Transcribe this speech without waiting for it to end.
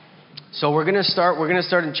So we're going to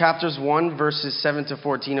start in chapters 1, verses 7 to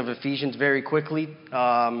 14 of Ephesians very quickly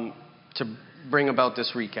to bring about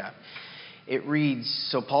this recap. It reads,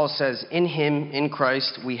 so Paul says, in him, in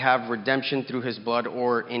Christ, we have redemption through his blood,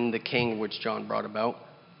 or in the King, which John brought about.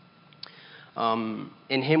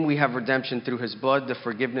 In him we have redemption through his blood, the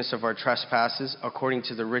forgiveness of our trespasses, according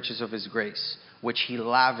to the riches of his grace, which he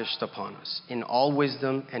lavished upon us, in all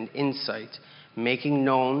wisdom and insight, making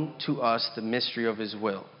known to us the mystery of his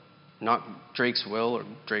will. Not Drake's will or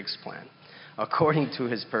Drake's plan, according to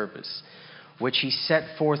his purpose, which he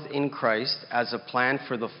set forth in Christ as a plan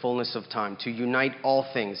for the fullness of time, to unite all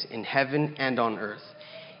things in heaven and on earth.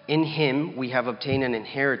 In him we have obtained an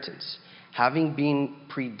inheritance, having been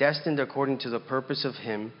predestined according to the purpose of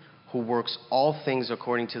him who works all things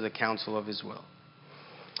according to the counsel of his will,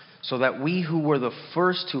 so that we who were the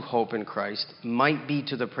first to hope in Christ might be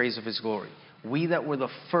to the praise of his glory. We that were the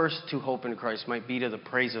first to hope in Christ might be to the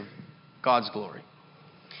praise of God's glory.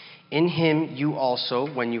 In him you also,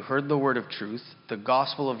 when you heard the word of truth, the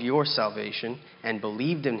gospel of your salvation, and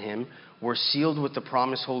believed in him, were sealed with the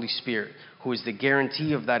promised Holy Spirit, who is the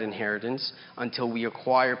guarantee of that inheritance until we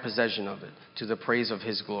acquire possession of it, to the praise of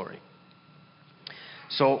his glory.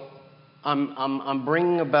 So I'm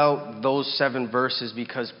bringing about those 7 verses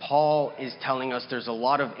because Paul is telling us there's a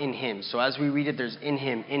lot of in him. So as we read it, there's in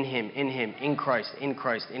him, in him, in him, in Christ, in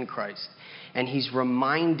Christ, in Christ. And he's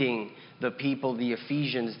reminding the people, the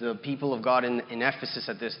Ephesians, the people of God in Ephesus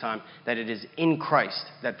at this time, that it is in Christ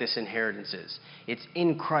that this inheritance is. It's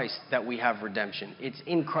in Christ that we have redemption. It's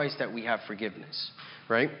in Christ that we have forgiveness,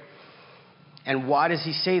 right? And why does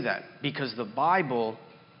he say that? Because the Bible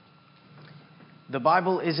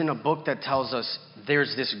isn't a book that tells us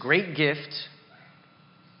there's this great gift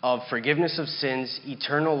of forgiveness of sins,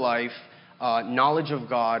 eternal life, knowledge of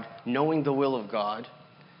God, knowing the will of God.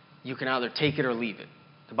 You can either take it or leave it.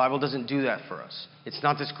 The Bible doesn't do that for us. It's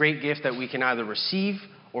not this great gift that we can either receive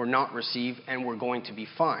or not receive, and we're going to be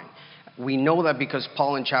fine. We know that because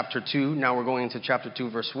Paul in chapter 2, now we're going into chapter 2,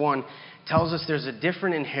 verse 1, tells us there's a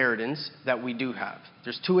different inheritance that we do have.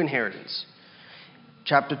 There's 2 inheritances.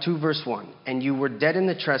 Chapter 2, verse 1, and you were dead in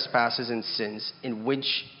the trespasses and sins in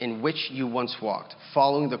which you once walked,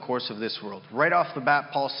 following the course of this world. Right off the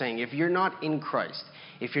bat, Paul's saying, if you're not in Christ,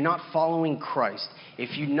 if you're not following Christ,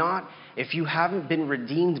 if you haven't been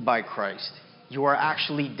redeemed by Christ, you are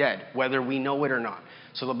actually dead, whether we know it or not.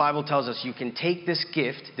 So the Bible tells us you can take this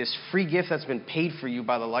gift, this free gift that's been paid for you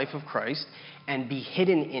by the life of Christ, and be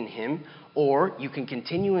hidden in him, or you can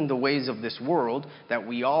continue in the ways of this world that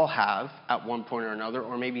we all have at one point or another,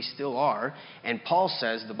 or maybe still are. And Paul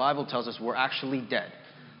says, the Bible tells us we're actually dead.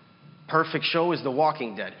 Perfect show is The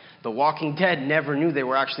Walking Dead. The Walking Dead never knew they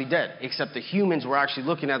were actually dead, except the humans were actually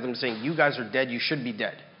looking at them saying, you guys are dead, you should be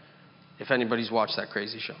dead. If anybody's watched that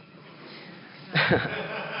crazy show.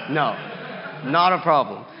 No, not a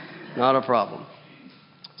problem. Not a problem.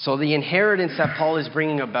 So the inheritance that Paul is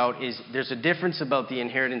bringing about is, there's a difference about the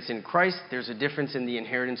inheritance in Christ, there's a difference in the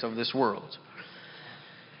inheritance of this world.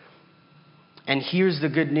 And here's the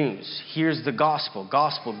good news. Here's the gospel,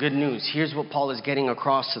 good news. Here's what Paul is getting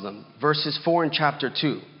across to them. Verses 4 in chapter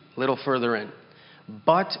 2, a little further in.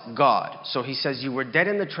 But God, so he says, you were dead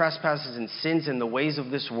in the trespasses and sins in the ways of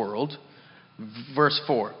this world. Verse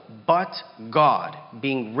 4, but God,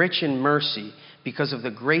 being rich in mercy, because of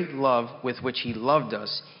the great love with which he loved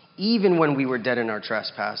us, even when we were dead in our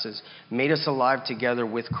trespasses, made us alive together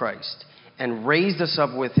with Christ, and raised us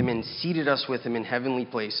up with him and seated us with him in heavenly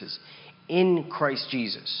places, in Christ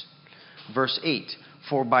Jesus. Verse 8,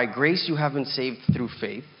 for by grace you have been saved through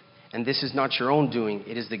faith, and this is not your own doing,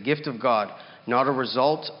 it is the gift of God, not a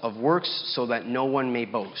result of works, so that no one may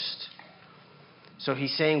boast. So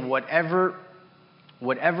he's saying whatever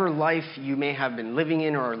life you may have been living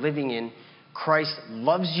in or are living in, Christ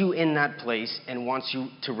loves you in that place and wants you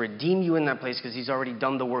to redeem you in that place because he's already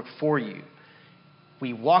done the work for you.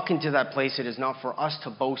 We walk into that place, it is not for us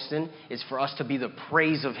to boast in, it's for us to be the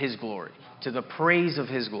praise of his glory, to the praise of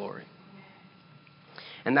his glory.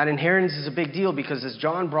 And that inheritance is a big deal because, as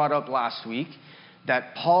John brought up last week,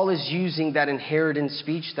 that Paul is using that inheritance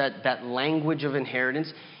speech, that language of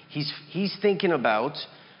inheritance. He's thinking about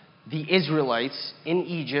the Israelites in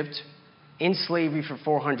Egypt in slavery for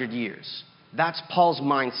 400 years. That's Paul's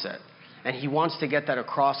mindset, and he wants to get that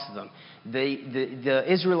across to them. The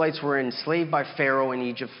Israelites were enslaved by Pharaoh in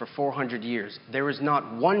Egypt for 400 years. There is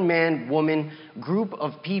not one man, woman, group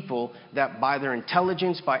of people that by their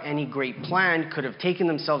intelligence, by any great plan, could have taken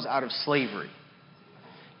themselves out of slavery.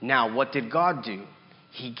 Now, what did God do?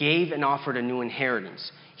 He gave and offered a new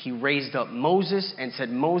inheritance. He raised up Moses and said,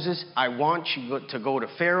 Moses, I want you to go to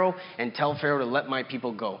Pharaoh and tell Pharaoh to let my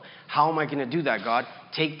people go. How am I going to do that, God?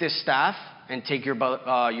 Take this staff and take your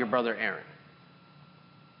brother Aaron.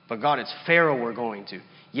 But God, it's Pharaoh we're going to.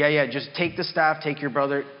 Yeah, just take the staff, take your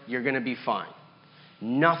brother, you're going to be fine.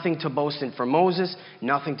 Nothing to boast in for Moses,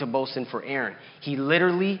 nothing to boast in for Aaron. He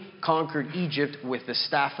literally conquered Egypt with the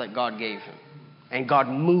staff that God gave him. And God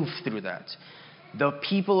moved through that. The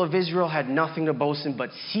people of Israel had nothing to boast in but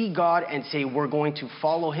see God and say, we're going to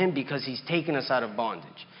follow him because he's taken us out of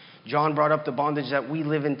bondage. John brought up the bondage that we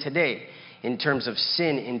live in today in terms of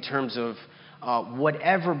sin, in terms of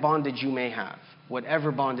whatever bondage you may have.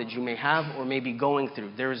 Whatever bondage you may have or may be going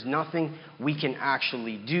through. There is nothing we can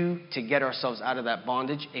actually do to get ourselves out of that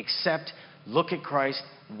bondage except look at Christ,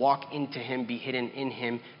 walk into him, be hidden in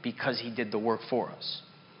him because he did the work for us.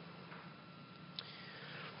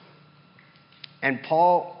 And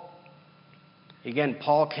Paul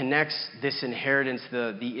connects this inheritance,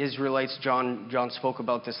 the Israelites, John spoke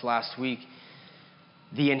about this last week.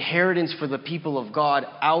 The inheritance for the people of God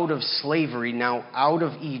out of slavery, now out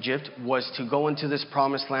of Egypt, was to go into this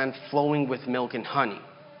promised land flowing with milk and honey.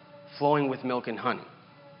 Flowing with milk and honey.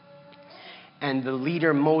 And the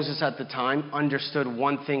leader Moses at the time understood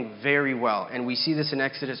one thing very well. And we see this in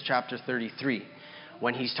Exodus chapter 33.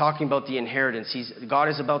 When he's talking about the inheritance, God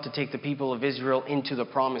is about to take the people of Israel into the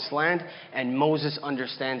promised land. And Moses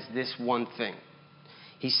understands this one thing.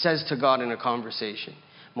 He says to God in a conversation,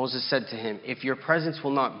 Moses said to him, if your presence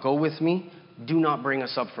will not go with me, do not bring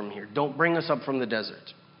us up from here. Don't bring us up from the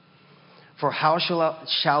desert. For how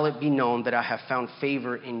shall it be known that I have found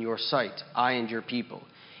favor in your sight, I and your people?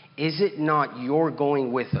 Is it not your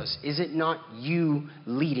going with us? Is it not you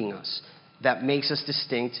leading us that makes us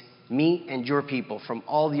distinct, me and your people, from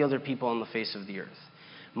all the other people on the face of the earth?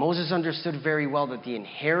 Moses understood very well that the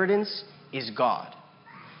inheritance is God.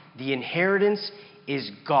 The inheritance is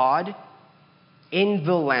God in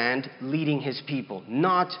the land leading his people,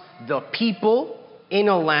 not the people in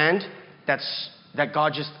a land that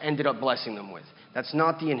God just ended up blessing them with. That's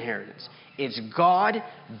not the inheritance. It's God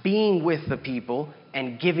being with the people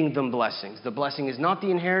and giving them blessings. The blessing is not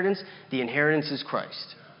the inheritance is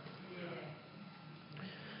Christ.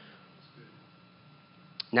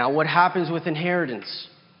 Now what happens with inheritance?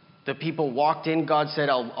 The people walked in, God said,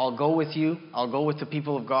 I'll go with you, I'll go with the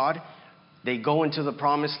people of God. They go into the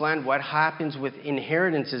promised land. What happens with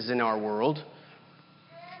inheritances in our world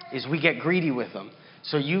is we get greedy with them.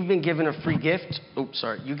 So you've been given a free gift.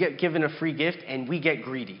 You get given a free gift and we get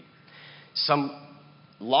greedy. Some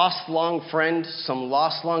lost long friend, some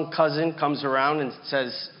lost long cousin comes around and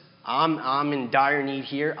says, I'm in dire need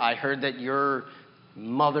here. I heard that your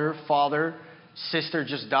mother, father, sister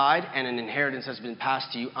just died and an inheritance has been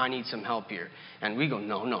passed to you. I need some help here. And we go,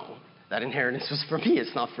 no. That inheritance was for me.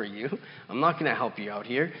 It's not for you. I'm not going to help you out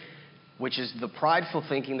here. Which is the prideful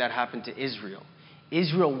thinking that happened to Israel.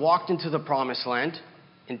 Israel walked into the promised land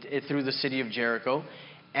through the city of Jericho.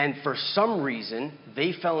 And for some reason,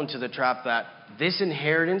 they fell into the trap that this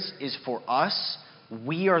inheritance is for us.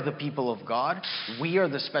 We are the people of God. We are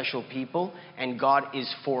the special people. And God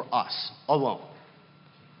is for us alone.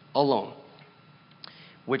 Alone.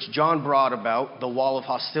 Which John brought about, the wall of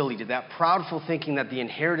hostility, that proudful thinking that the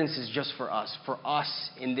inheritance is just for us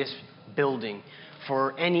in this building,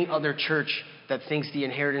 for any other church that thinks the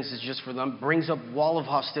inheritance is just for them, brings up wall of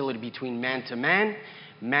hostility between man to man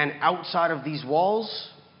outside of these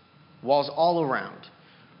walls all around,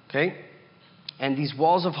 okay? And these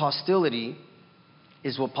walls of hostility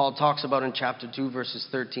is what Paul talks about in chapter 2, verses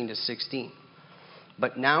 13 to 16.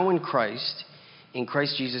 But now in Christ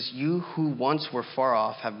Jesus, you who once were far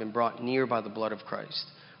off have been brought near by the blood of Christ.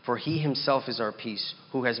 For he himself is our peace,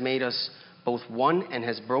 who has made us both one and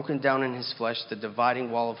has broken down in his flesh the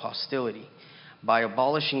dividing wall of hostility by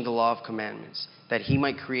abolishing the law of commandments, that he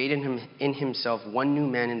might create in himself one new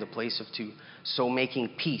man in the place of two, so making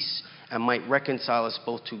peace and might reconcile us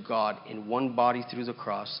both to God in one body through the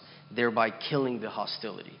cross, thereby killing the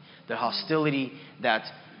hostility. The hostility that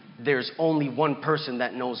there's only one person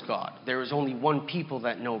that knows God. There is only one people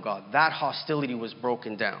that know God. That hostility was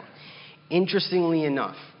broken down. Interestingly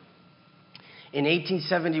enough, in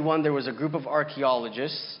 1871, there was a group of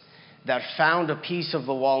archaeologists that found a piece of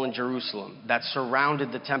the wall in Jerusalem that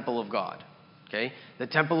surrounded the temple of God. Okay? The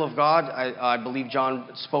temple of God, I believe John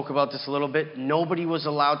spoke about this a little bit. Nobody was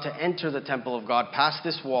allowed to enter the temple of God past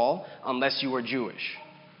this wall unless you were Jewish.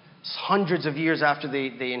 Hundreds of years after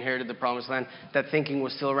they inherited the promised land, that thinking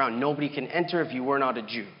was still around. Nobody can enter if you were not a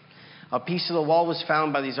Jew. A piece of the wall was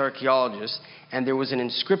found by these archaeologists, and there was an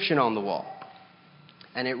inscription on the wall.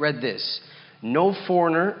 And it read this: No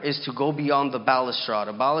foreigner is to go beyond the balustrade.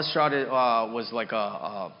 A balustrade was like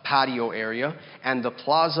a patio area and the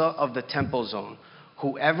plaza of the temple zone.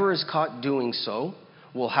 Whoever is caught doing so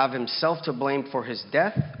will have himself to blame for his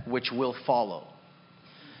death, which will follow.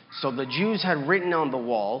 So the Jews had written on the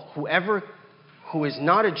wall, whoever who is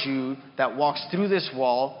not a Jew that walks through this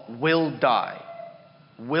wall will die.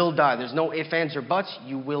 Will die. There's no ifs, ands, or buts.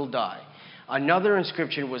 You will die. Another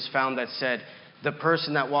inscription was found that said, the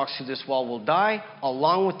person that walks through this wall will die,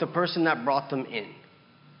 along with the person that brought them in.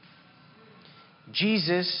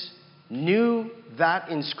 Jesus knew that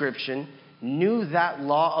inscription, knew that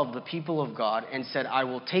law of the people of God, and said, I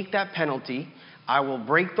will take that penalty, I will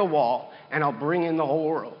break the wall, and I'll bring in the whole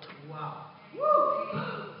world. Wow.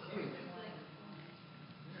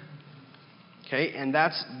 Okay, and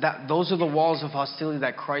those are the walls of hostility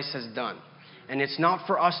that Christ has done. And it's not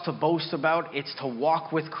for us to boast about, it's to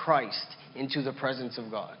walk with Christ into the presence of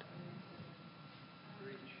God.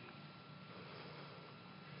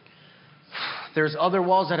 There's other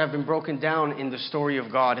walls that have been broken down in the story of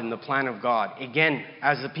God, in the plan of God. Again,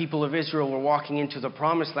 as the people of Israel were walking into the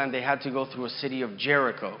promised land, they had to go through a city of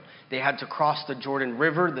Jericho. They had to cross the Jordan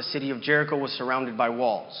River. The city of Jericho was surrounded by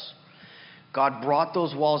walls. God brought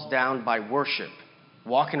those walls down by worship,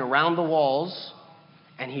 walking around the walls,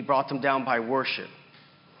 and he brought them down by worship.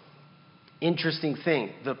 Interesting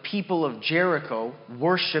thing, the people of Jericho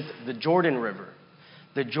worshipped the Jordan River.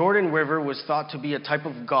 The Jordan River was thought to be a type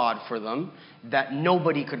of god for them, that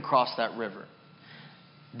nobody could cross that river.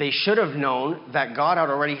 They should have known that God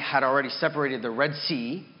had already separated the Red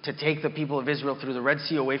Sea to take the people of Israel through the Red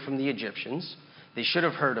Sea away from the Egyptians. They should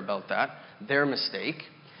have heard about that. Their mistake.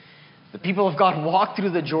 The people of God walked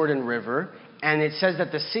through the Jordan River, and it says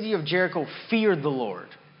that the city of Jericho feared the Lord.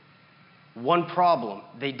 One problem,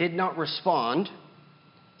 they did not respond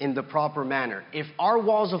in the proper manner. If our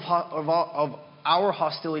walls of our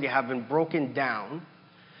hostility have been broken down,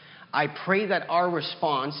 I pray that our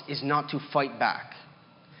response is not to fight back.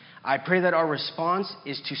 I pray that our response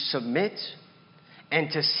is to submit and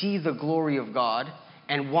to see the glory of God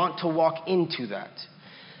and want to walk into that.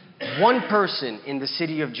 One person in the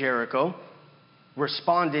city of Jericho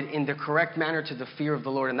responded in the correct manner to the fear of the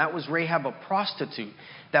Lord, and that was Rahab, a prostitute.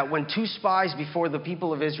 That when two spies before the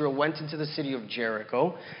people of Israel went into the city of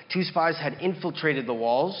Jericho, two spies had infiltrated the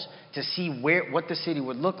walls to see what the city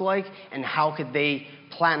would look like and how could they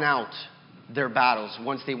plan out their battles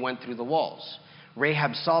once they went through the walls.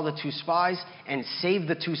 Rahab saw the two spies and saved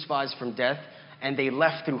the two spies from death, and they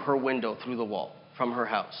left through her window, through the wall, from her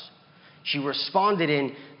house. She responded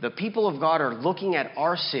in, the people of God are looking at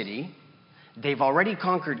our city. They've already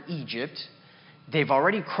conquered Egypt. They've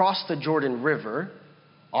already crossed the Jordan River.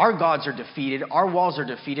 Our gods are defeated. Our walls are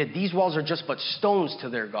defeated. These walls are just but stones to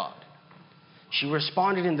their God. She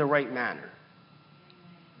responded in the right manner.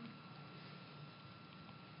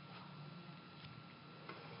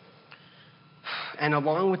 And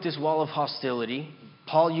along with this wall of hostility,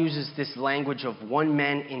 Paul uses this language of one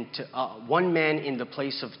man in the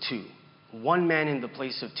place of two. One man in the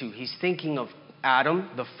place of two. He's thinking of Adam,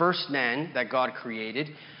 the first man that God created,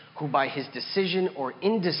 who by his decision or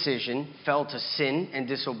indecision fell to sin and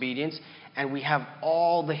disobedience, and we have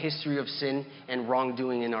all the history of sin and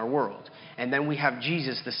wrongdoing in our world. And then we have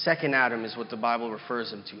Jesus, the second Adam is what the Bible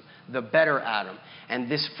refers him to, the better Adam. And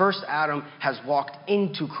this first Adam has walked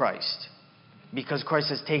into Christ, because Christ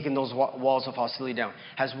has taken those walls of hostility down,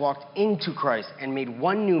 has walked into Christ and made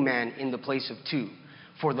one new man in the place of two,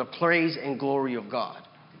 for the praise and glory of God.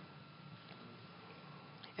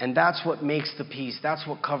 And that's what makes the peace. That's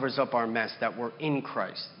what covers up our mess, that we're in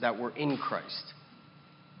Christ. That we're in Christ.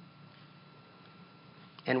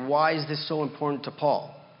 And why is this so important to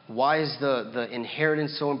Paul? Why is the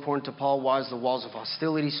inheritance so important to Paul? Why is the walls of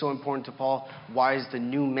hostility so important to Paul? Why is the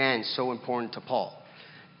new man so important to Paul?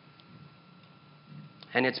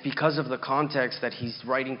 And it's because of the context that he's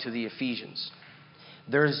writing to the Ephesians.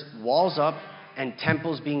 There's walls up and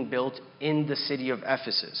temples being built in the city of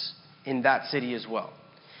Ephesus, in that city as well.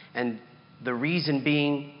 And the reason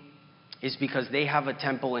being is because they have a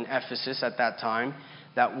temple in Ephesus at that time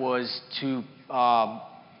that was to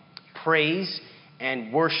praise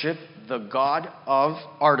and worship the god of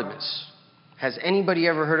Artemis. Has anybody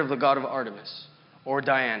ever heard of the god of Artemis? Or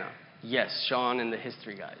Diana? Yes, Sean and the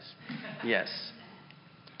history guys. Yes.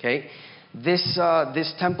 Okay.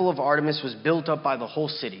 This temple of Artemis was built up by the whole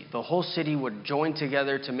city. The whole city would join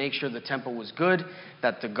together to make sure the temple was good,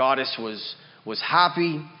 that the goddess was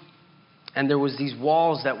happy, and there was these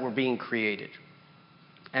walls that were being created.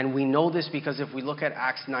 And we know this because if we look at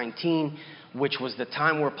Acts 19, which was the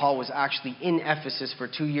time where Paul was actually in Ephesus for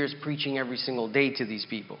 2 years preaching every single day to these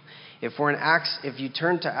people. If you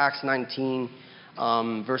turn to Acts 19,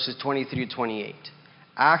 verses 23 to 28.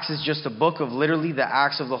 Acts is just a book of literally the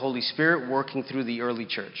acts of the Holy Spirit working through the early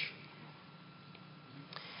church.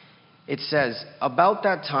 It says, about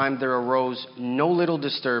that time there arose no little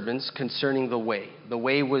disturbance concerning the way. The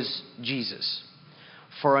way was Jesus.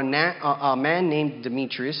 For a man named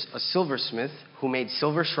Demetrius, a silversmith, who made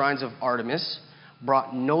silver shrines of Artemis,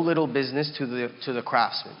 brought no little business to the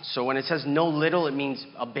craftsmen. So when it says no little, it means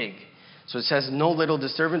a big. So it says no little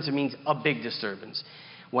disturbance, it means a big disturbance.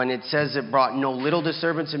 When it says it brought no little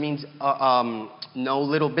disturbance, it means no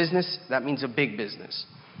little business, that means a big business.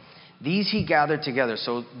 These he gathered together.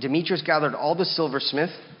 So Demetrius gathered all the silversmith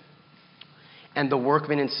and the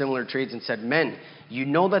workmen in similar trades and said, men, you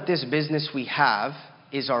know that this business we have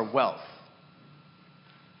is our wealth,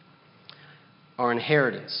 our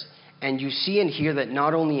inheritance. And you see and hear that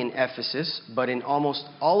not only in Ephesus, but in almost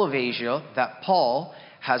all of Asia, that Paul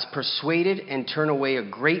has persuaded and turned away a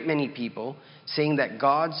great many people, saying that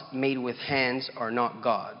gods made with hands are not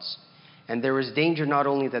gods. And there is danger not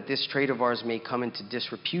only that this trade of ours may come into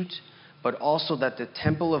disrepute, but also that the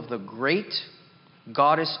temple of the great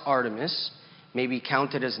goddess Artemis may be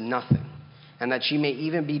counted as nothing, and that she may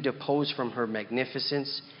even be deposed from her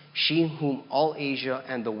magnificence, she whom all Asia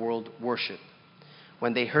and the world worship.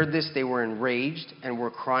 When they heard this, they were enraged and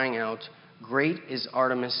were crying out, great is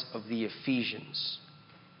Artemis of the Ephesians.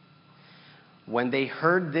 When they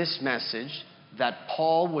heard this message, that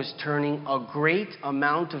Paul was turning a great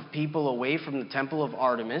amount of people away from the temple of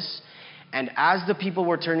Artemis, and as the people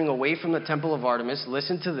were turning away from the temple of Artemis,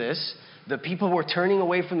 listen to this, the people were turning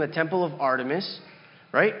away from the temple of Artemis,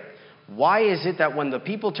 right? Why is it that when the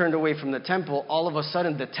people turned away from the temple, all of a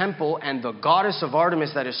sudden the temple and the goddess of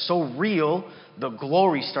Artemis that is so real, the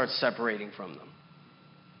glory starts separating from them?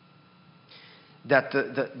 That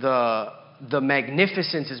the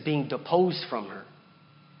magnificence is being deposed from her.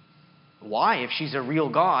 Why? If she's a real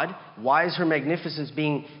God, why is her magnificence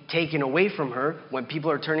being taken away from her when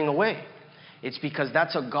people are turning away? It's because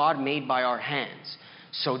that's a God made by our hands.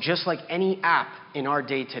 So just like any app in our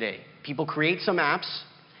day today, people create some apps.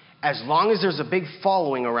 As long as there's a big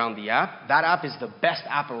following around the app, that app is the best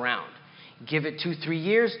app around. Give it 2-3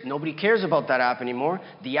 years, nobody cares about that app anymore.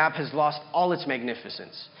 The app has lost all its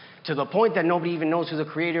magnificence, to the point that nobody even knows who the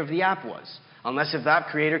creator of the app was, unless if that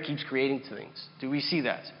creator keeps creating things. Do we see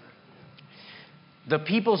that? The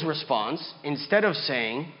people's response, instead of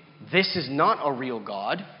saying, this is not a real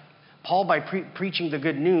God, Paul, by preaching the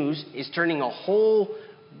good news, is turning a whole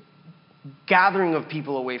gathering of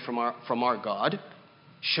people away from our God,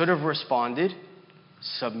 should have responded,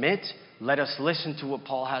 submit, let us listen to what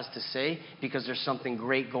Paul has to say, because there's something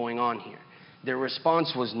great going on here. Their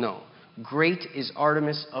response was no. Great is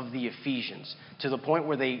Artemis of the Ephesians, to the point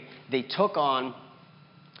where they kind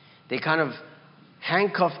of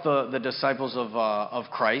handcuffed the disciples of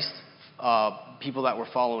Christ, people that were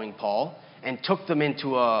following Paul, and took them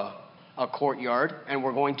into a courtyard, and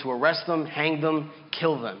were going to arrest them, hang them,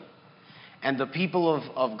 kill them. And the people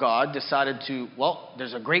of God decided to, well,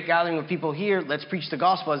 there's a great gathering of people here, let's preach the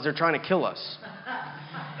gospel as they're trying to kill us.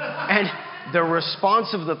 And the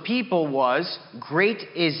response of the people was, great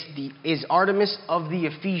is Artemis of the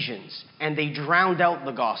Ephesians. And they drowned out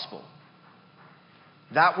the gospel.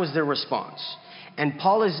 That was their response. And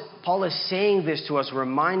Paul is saying this to us,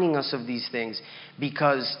 reminding us of these things,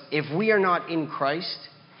 because if we are not in Christ,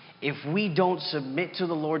 if we don't submit to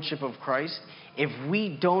the lordship of Christ, if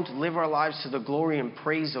we don't live our lives to the glory and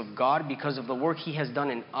praise of God because of the work he has done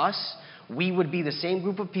in us, we would be the same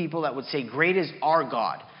group of people that would say, great is our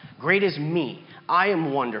God. Great is me. I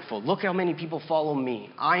am wonderful. Look how many people follow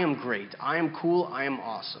me. I am great. I am cool. I am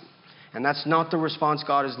awesome. And that's not the response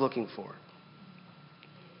God is looking for.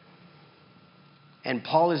 And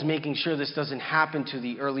Paul is making sure this doesn't happen to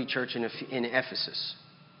the early church in Ephesus.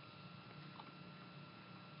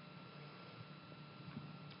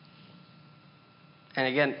 And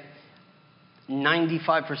again,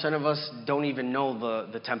 95% of us don't even know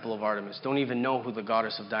the temple of Artemis, don't even know who the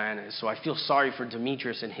goddess of Diana is. So I feel sorry for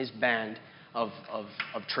Demetrius and his band of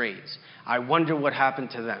trades. I wonder what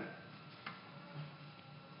happened to them.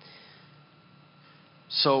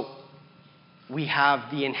 So we have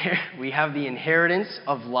the inheritance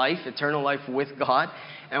of life, eternal life with God,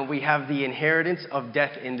 and we have the inheritance of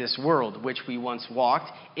death in this world, which we once walked,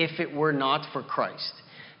 if it were not for Christ.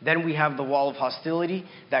 Then we have the wall of hostility,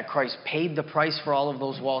 that Christ paid the price for all of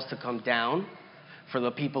those walls to come down for the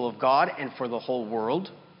people of God and for the whole world.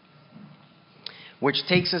 Which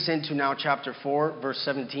takes us into now chapter 4, verse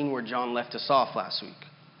 17, where John left us off last week.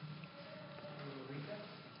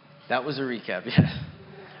 That was a recap, yeah.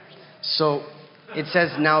 So it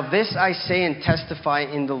says, "Now this I say and testify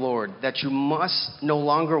in the Lord, that you must no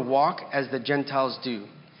longer walk as the Gentiles do,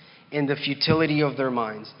 in the futility of their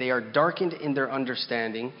minds. They are darkened in their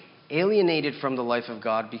understanding, alienated from the life of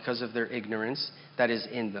God because of their ignorance that is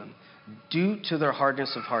in them. Due to their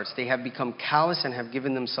hardness of hearts, they have become callous and have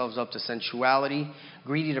given themselves up to sensuality,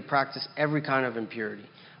 greedy to practice every kind of impurity.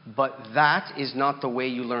 But that is not the way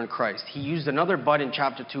you learn Christ." He used another but in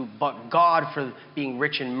chapter 2, but God, for being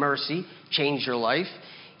rich in mercy, changed your life.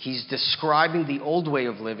 He's describing the old way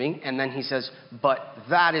of living, and then he says, but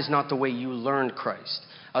that is not the way you learned Christ,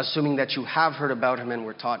 assuming that you have heard about him and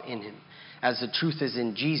were taught in him, as the truth is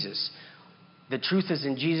in Jesus. The truth is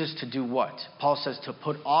in Jesus to do what? Paul says to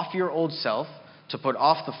put off your old self, to put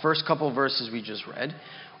off the first couple verses we just read,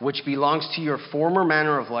 which belongs to your former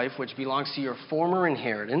manner of life, which belongs to your former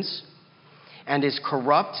inheritance, and is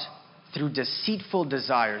corrupt through deceitful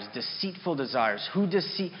desires. Deceitful desires. Who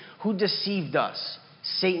deceived us?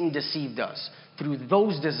 Satan deceived us. Through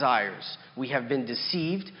those desires, we have been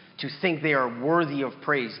deceived to think they are worthy of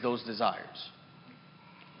praise, those desires.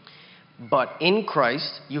 But in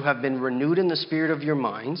Christ, you have been renewed in the spirit of your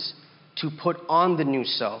minds to put on the new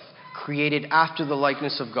self, created after the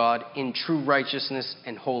likeness of God in true righteousness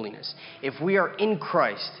and holiness. If we are in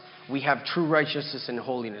Christ, we have true righteousness and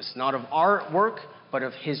holiness, not of our work, but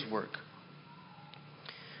of his work.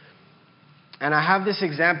 And I have this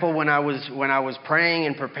example when I was praying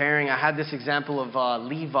and preparing. I had this example of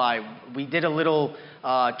Levi. We did a little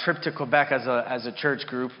trip to Quebec as a church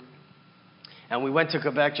group. And we went to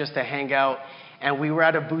Quebec just to hang out, and we were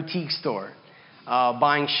at a boutique store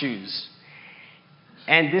buying shoes.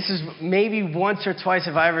 And this is maybe once or twice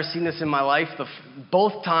have I ever seen this in my life.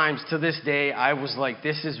 Both times to this day, I was like,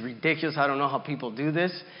 this is ridiculous. I don't know how people do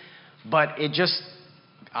this. But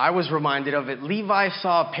I was reminded of it. Levi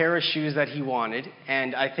saw a pair of shoes that he wanted,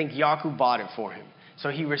 and I think Yaku bought it for him. So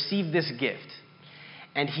he received this gift.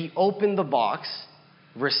 And he opened the box,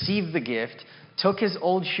 received the gift, took his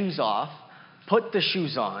old shoes off, put the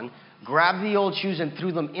shoes on, grabbed the old shoes and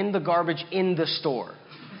threw them in the garbage in the store.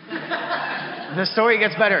 The story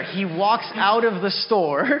gets better. He walks out of the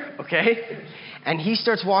store, okay, and he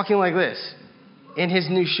starts walking like this in his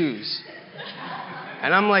new shoes.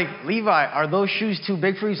 And I'm like, Levi, are those shoes too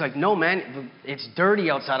big for you? He's like, no, man, it's dirty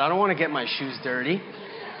outside. I don't want to get my shoes dirty,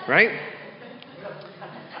 right?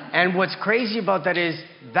 And what's crazy about that is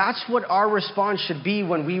that's what our response should be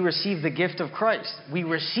when we receive the gift of Christ. We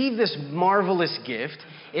receive this marvelous gift.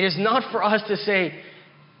 It is not for us to say,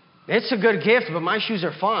 it's a good gift, but my shoes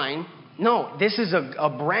are fine. No, this is a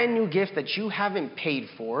brand new gift that you haven't paid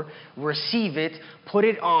for. Receive it, put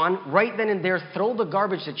it on, right then and there, throw the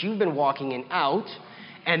garbage that you've been walking in out.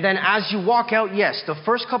 And then as you walk out, yes, the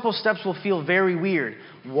first couple steps will feel very weird.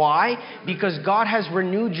 Why? Because God has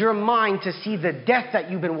renewed your mind to see the death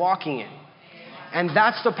that you've been walking in. And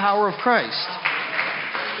that's the power of Christ.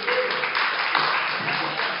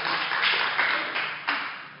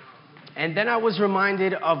 And then I was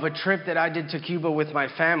reminded of a trip that I did to Cuba with my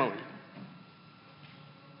family.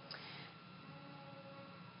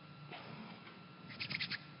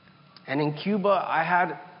 And in Cuba,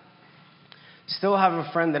 I still have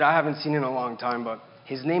a friend that I haven't seen in a long time, but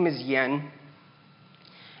his name is Yen.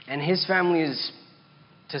 And his family is,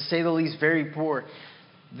 to say the least, very poor.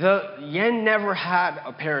 Yen never had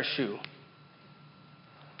a pair of shoes.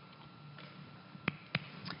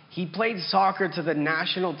 He played soccer to the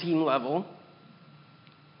national team level.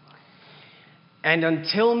 And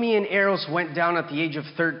until me and Eros went down at the age of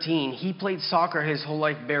 13, he played soccer his whole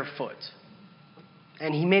life barefoot.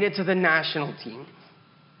 And he made it to the national team.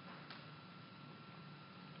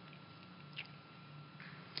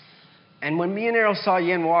 And when me and Eros saw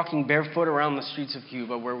Yen walking barefoot around the streets of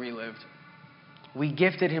Cuba where we lived, we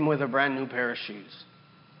gifted him with a brand new pair of shoes.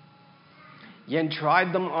 Yen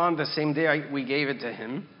tried them on the same day we gave it to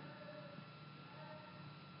him.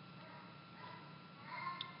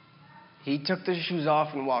 He took the shoes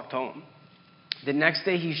off and walked home. The next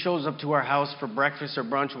day he shows up to our house for breakfast or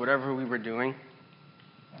brunch, whatever we were doing.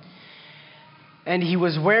 And he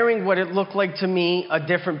was wearing what it looked like to me, a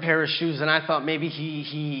different pair of shoes. And I thought maybe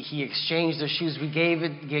he exchanged the shoes we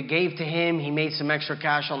gave to him. He made some extra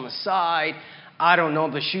cash on the side. I don't know.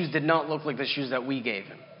 The shoes did not look like the shoes that we gave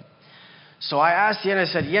him. So I asked Yen, I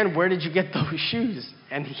said, Yen, where did you get those shoes?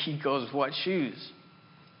 And he goes, what shoes?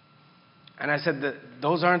 And I said,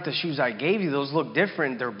 those aren't the shoes I gave you. Those look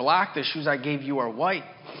different. They're black. The shoes I gave you are white.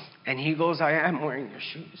 And he goes, I am wearing your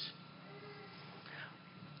shoes.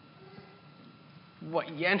 what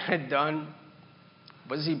Yen had done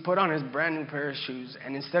was he put on his brand new pair of shoes,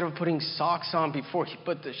 and instead of putting socks on before he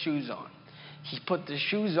put the shoes on, he put the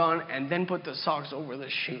shoes on and then put the socks over the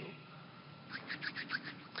shoe.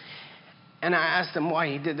 And I asked him why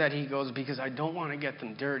he did that. He goes, because I don't want to get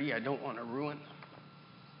them dirty. I don't want to ruin them.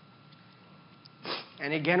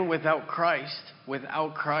 And again, without Christ,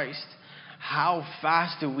 how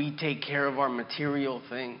fast do we take care of our material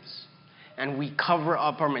things? And we cover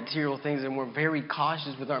up our material things, and we're very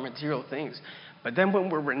cautious with our material things. But then when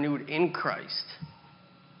we're renewed in Christ,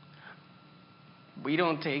 we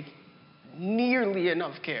don't take nearly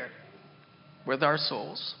enough care with our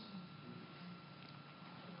souls.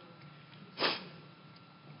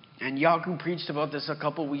 And Yaku preached about this a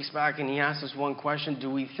couple weeks back, and he asked us one question. Do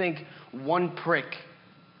we think one prick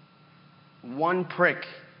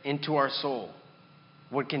into our soul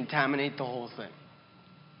would contaminate the whole thing?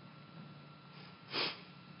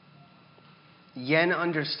 Yen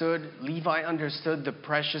understood, Levi understood the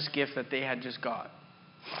precious gift that they had just got.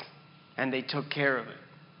 And they took care of it.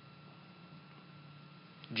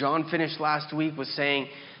 John finished last week with saying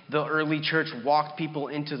the early church walked people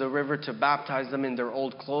into the river to baptize them in their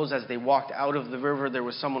old clothes. As they walked out of the river, there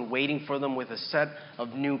was someone waiting for them with a set of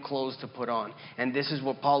new clothes to put on. And this is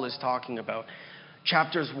what Paul is talking about.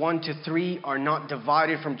 Chapters 1 to 3 are not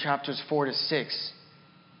divided from chapters 4 to 6.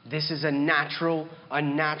 This is a natural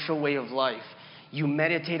way of life. You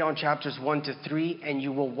meditate on chapters 1 to 3, and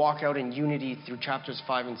you will walk out in unity through chapters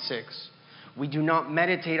 5 and 6. We do not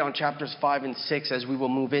meditate on chapters 5 and 6 as we will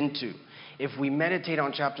move into. If we meditate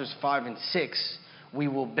on chapters 5 and 6, we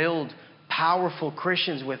will build powerful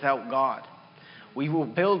Christians without God. We will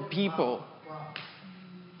build people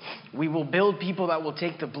that will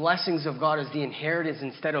take the blessings of God as the inheritance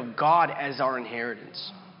instead of God as our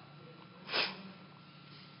inheritance.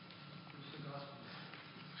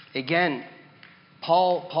 Again,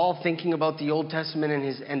 Paul thinking about the Old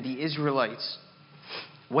Testament and the Israelites.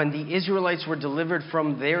 When the Israelites were delivered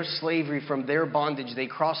from their slavery, from their bondage, they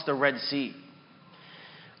crossed the Red Sea.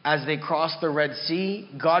 As they crossed the Red Sea,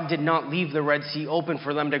 God did not leave the Red Sea open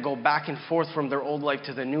for them to go back and forth from their old life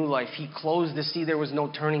to the new life. He closed the sea. There was no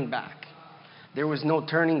turning back. There was no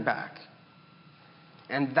turning back.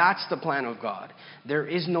 And that's the plan of God. There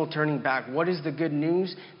is no turning back. What is the good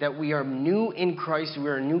news? That we are new in Christ, we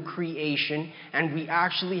are a new creation, and we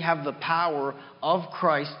actually have the power of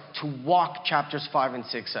Christ to walk chapters 5 and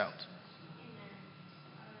 6 out.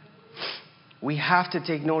 We have to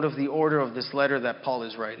take note of the order of this letter that Paul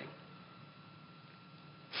is writing.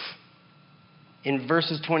 In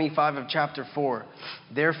verses 25 of chapter 4,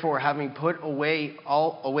 therefore, having put away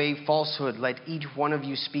falsehood, let each one of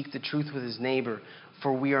you speak the truth with his neighbor,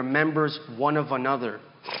 for we are members one of another.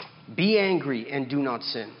 Be angry and do not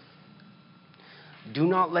sin. Do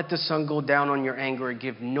not let the sun go down on your anger and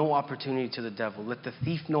give no opportunity to the devil. Let the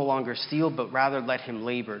thief no longer steal, but rather let him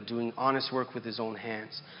labor, doing honest work with his own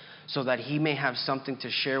hands, so that he may have something to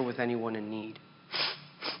share with anyone in need.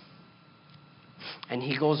 And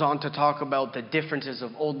he goes on to talk about the differences of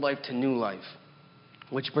old life to new life,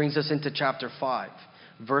 which brings us into chapter 5,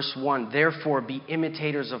 verse 1. Therefore, be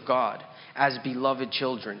imitators of God as beloved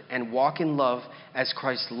children, and walk in love as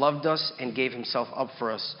Christ loved us and gave himself up for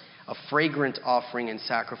us, a fragrant offering and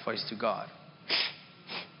sacrifice to God.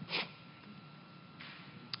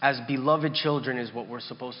 As beloved children is what we're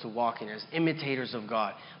supposed to walk in, as imitators of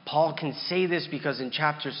God. Paul can say this because in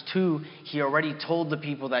chapters 2, he already told the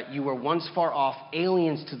people that you were once far off,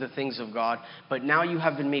 aliens to the things of God, but now you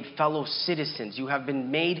have been made fellow citizens. You have been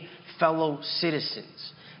made fellow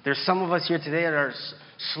citizens. There's some of us here today that are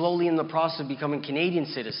slowly in the process of becoming Canadian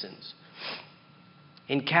citizens.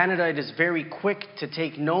 In Canada, it is very quick to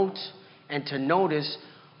take note and to notice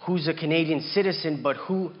who's a Canadian citizen, but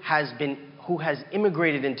who has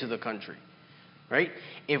immigrated into the country, right?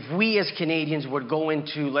 If we as Canadians would go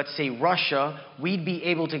into, let's say, Russia, we'd be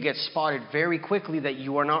able to get spotted very quickly that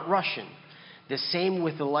you are not Russian. The same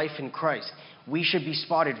with the life in Christ. We should be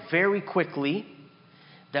spotted very quickly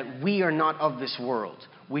that we are not of this world.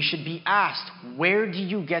 We should be asked, where do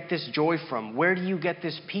you get this joy from? Where do you get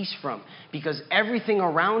this peace from? Because everything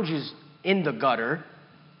around you is in the gutter.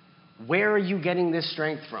 Where are you getting this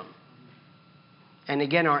strength from? And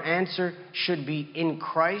again, our answer should be in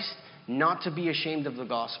Christ, not to be ashamed of the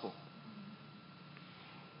gospel.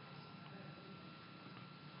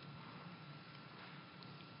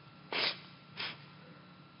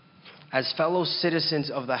 As fellow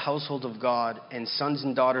citizens of the household of God and sons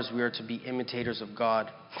and daughters, we are to be imitators of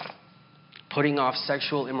God, putting off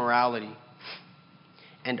sexual immorality.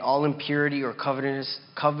 And all impurity or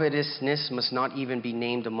covetousness must not even be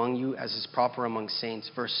named among you, as is proper among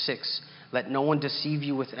saints. Verse 6, let no one deceive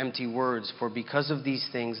you with empty words, for because of these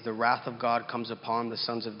things the wrath of God comes upon the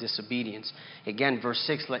sons of disobedience. Again, verse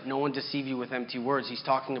 6, let no one deceive you with empty words. He's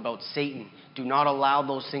talking about Satan. Do not allow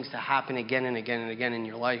those things to happen again and again and again in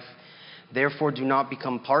your life. Therefore, do not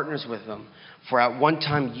become partners with them. For at one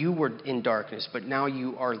time you were in darkness, but now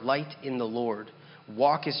you are light in the Lord.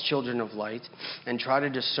 Walk as children of light, and try to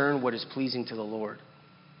discern what is pleasing to the Lord.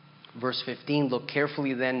 Verse 15, look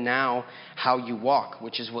carefully then now how you walk,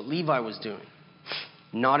 which is what Levi was doing.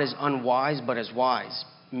 Not as unwise, but as wise,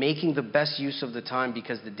 making the best use of the time,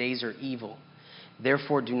 because the days are evil.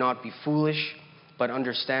 Therefore do not be foolish, but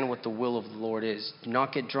understand what the will of the Lord is. Do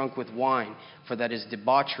not get drunk with wine, for that is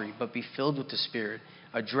debauchery, but be filled with the Spirit,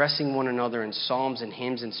 addressing one another in psalms and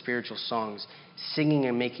hymns and spiritual songs, singing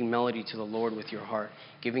and making melody to the Lord with your heart,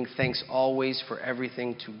 giving thanks always for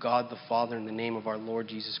everything to God the Father in the name of our Lord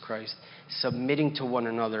Jesus Christ, submitting to one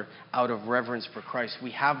another out of reverence for Christ.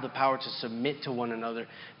 We have the power to submit to one another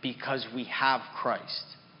because we have Christ.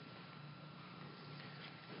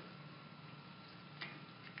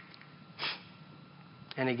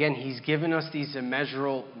 And again, he's given us these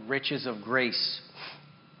immeasurable riches of grace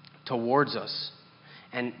towards us.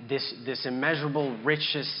 And this immeasurable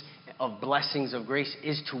riches of blessings of grace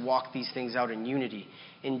is to walk these things out in unity.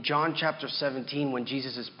 In John chapter 17, when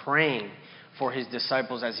Jesus is praying for his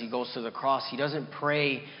disciples as he goes to the cross, he doesn't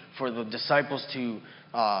pray for the disciples to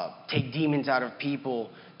take demons out of people,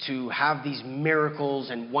 to have these miracles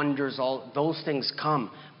and wonders. All those things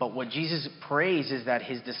come. But what Jesus prays is that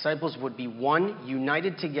his disciples would be one,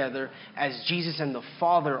 united together, as Jesus and the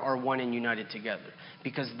Father are one and united together.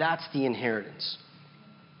 Because that's the inheritance.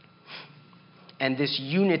 And this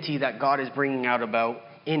unity that God is bringing out about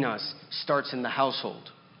in us starts in the household.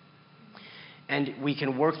 And we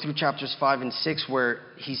can work through chapters 5 and 6 where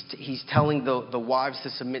he's telling the wives to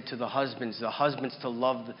submit to the husbands to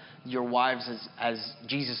love your wives as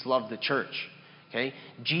Jesus loved the church. Okay?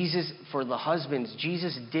 For the husbands,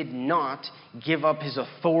 Jesus did not give up his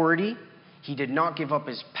authority. He did not give up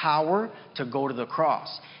his power to go to the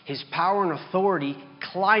cross. His power and authority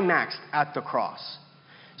climaxed at the cross.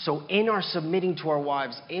 So in our submitting to our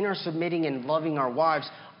wives, in our submitting and loving our wives,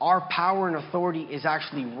 our power and authority is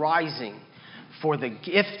actually rising for the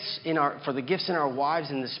gifts in our wives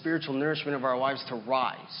and the spiritual nourishment of our wives to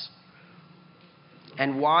rise.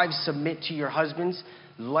 And wives, submit to your husbands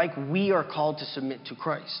like we are called to submit to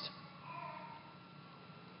Christ.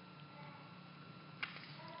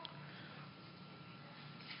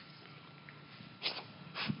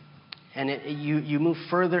 And you move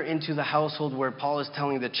further into the household where Paul is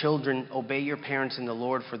telling the children, obey your parents in the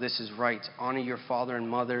Lord, for this is right. Honor your father and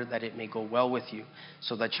mother, that it may go well with you,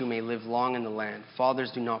 so that you may live long in the land.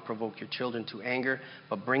 Fathers, do not provoke your children to anger,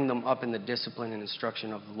 but bring them up in the discipline and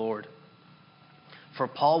instruction of the Lord. For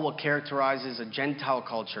Paul, what characterizes a Gentile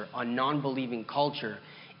culture, a non-believing culture,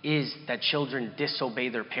 is that children disobey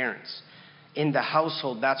their parents. In the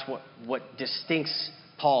household, that's what distincts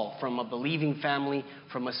Paul from a believing family,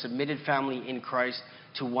 from a submitted family in Christ,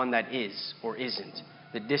 to one that is or isn't.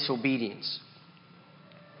 The disobedience.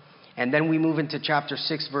 And then we move into chapter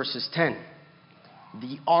 6, verses 10.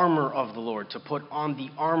 The armor of the Lord, to put on the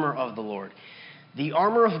armor of the Lord. The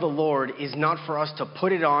armor of the Lord is not for us to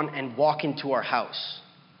put it on and walk into our house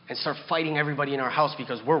and start fighting everybody in our house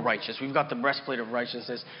because we're righteous. We've got the breastplate of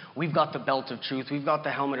righteousness. We've got the belt of truth. We've got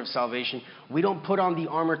the helmet of salvation. We don't put on the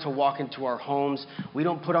armor to walk into our homes. We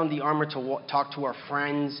don't put on the armor to talk to our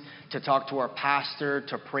friends, to talk to our pastor,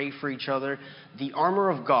 to pray for each other. The armor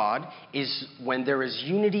of God is when there is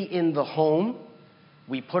unity in the home,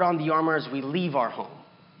 we put on the armor as we leave our home.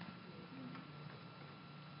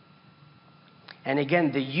 And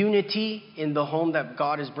again, the unity in the home that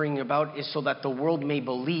God is bringing about is so that the world may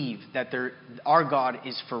believe that our God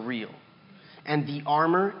is for real. And the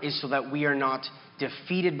armor is so that we are not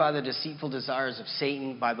defeated by the deceitful desires of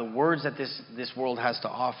Satan, by the words that this world has to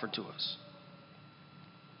offer to us.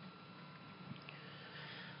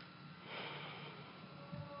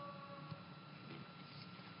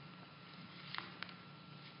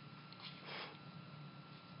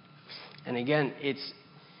 And again,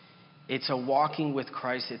 it's a walking with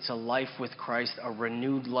Christ. It's a life with Christ, a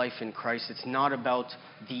renewed life in Christ. It's not about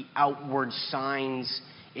the outward signs.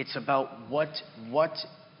 It's about what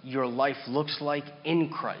your life looks like in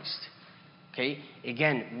Christ. Okay?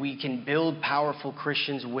 Again, we can build powerful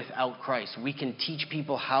Christians without Christ. We can teach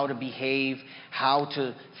people how to behave, how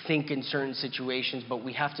to think in certain situations, but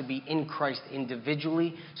we have to be in Christ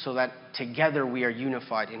individually so that together we are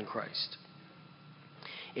unified in Christ.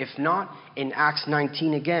 If not, in Acts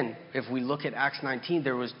 19 again, if we look at Acts 19,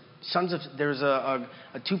 there's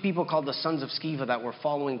two people called the sons of Sceva that were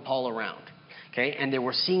following Paul around. Okay, and they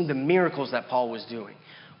were seeing the miracles that Paul was doing.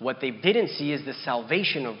 What they didn't see is the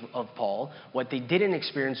salvation of Paul. What they didn't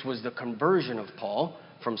experience was the conversion of Paul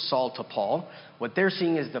from Saul to Paul. What they're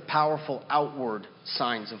seeing is the powerful outward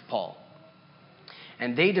signs of Paul.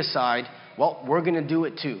 And they decide, well, we're going to do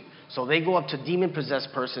it too. So they go up to demon-possessed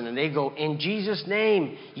person and they go, in Jesus'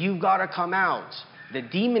 name, you've got to come out. The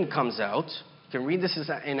demon comes out. You can read this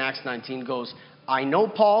in Acts 19. Goes, I know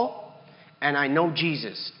Paul and I know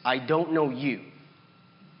Jesus. I don't know you.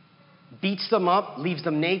 Beats them up, leaves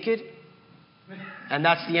them naked. And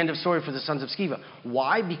that's the end of story for the sons of Sceva.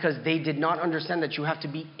 Why? Because they did not understand that you have to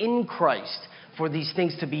be in Christ for these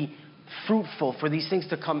things to be fruitful, for these things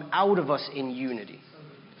to come out of us in unity.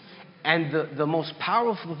 And the most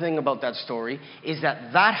powerful thing about that story is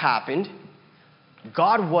that happened.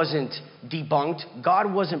 God wasn't debunked.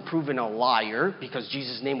 God wasn't proven a liar because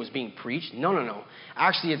Jesus' name was being preached. No.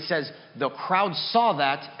 Actually, it says the crowd saw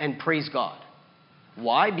that and praised God.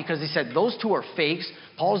 Why? Because they said, those two are fakes.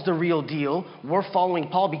 Paul's the real deal. We're following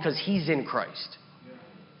Paul because he's in Christ.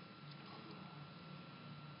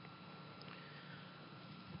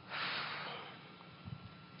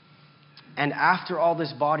 And after all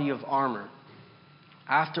this body of armor,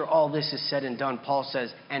 after all this is said and done, Paul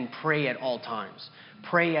says, and pray at all times.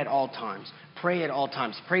 Pray at all times. Pray at all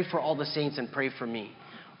times. Pray for all the saints and pray for me.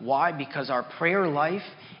 Why? Because our prayer life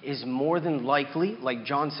is more than likely, like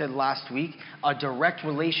John said last week, a direct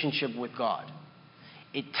relationship with God.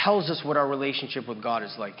 It tells us what our relationship with God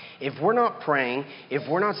is like. If we're not praying, if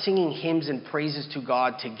we're not singing hymns and praises to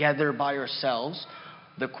God together by ourselves,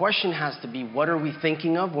 the question has to be, what are we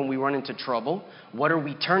thinking of when we run into trouble? What are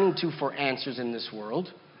we turning to for answers in this world?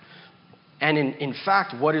 And in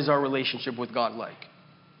fact, what is our relationship with God like?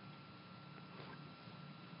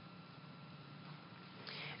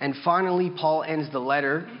 And finally, Paul ends the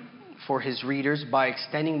letter for his readers by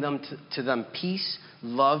extending to them peace,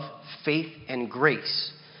 love, faith, and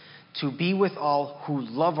grace, to be with all who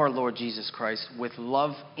love our Lord Jesus Christ with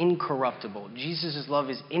love incorruptible. Jesus' love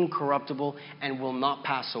is incorruptible and will not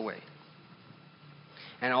pass away.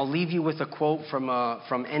 And I'll leave you with a quote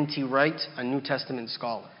from N.T. Wright, a New Testament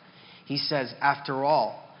scholar. He says, after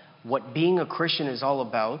all, what being a Christian is all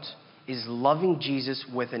about is loving Jesus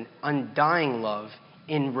with an undying love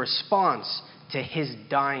in response to his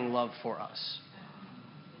dying love for us.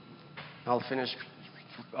 I'll finish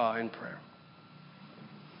in prayer.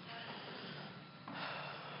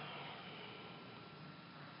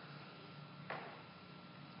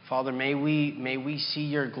 Father, may we see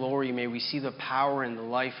your glory. May we see the power in the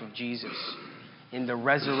life of Jesus, in the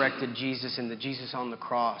resurrected Jesus, in the Jesus on the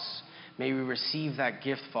cross. May we receive that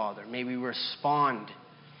gift, Father. May we respond.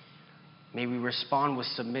 May we respond with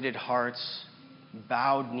submitted hearts,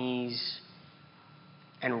 bowed knees,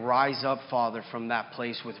 and rise up, Father, from that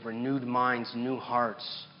place with renewed minds, new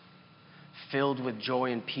hearts, filled with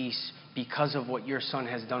joy and peace because of what your Son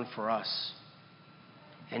has done for us.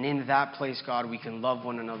 And in that place, God, we can love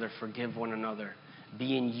one another, forgive one another,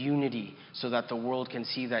 be in unity so that the world can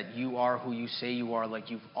see that you are who you say you are, like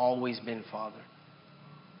you've always been, Father.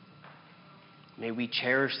 May we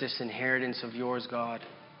cherish this inheritance of yours, God.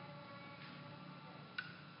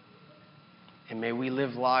 And may we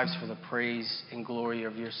live lives for the praise and glory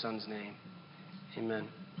of your Son's name. Amen.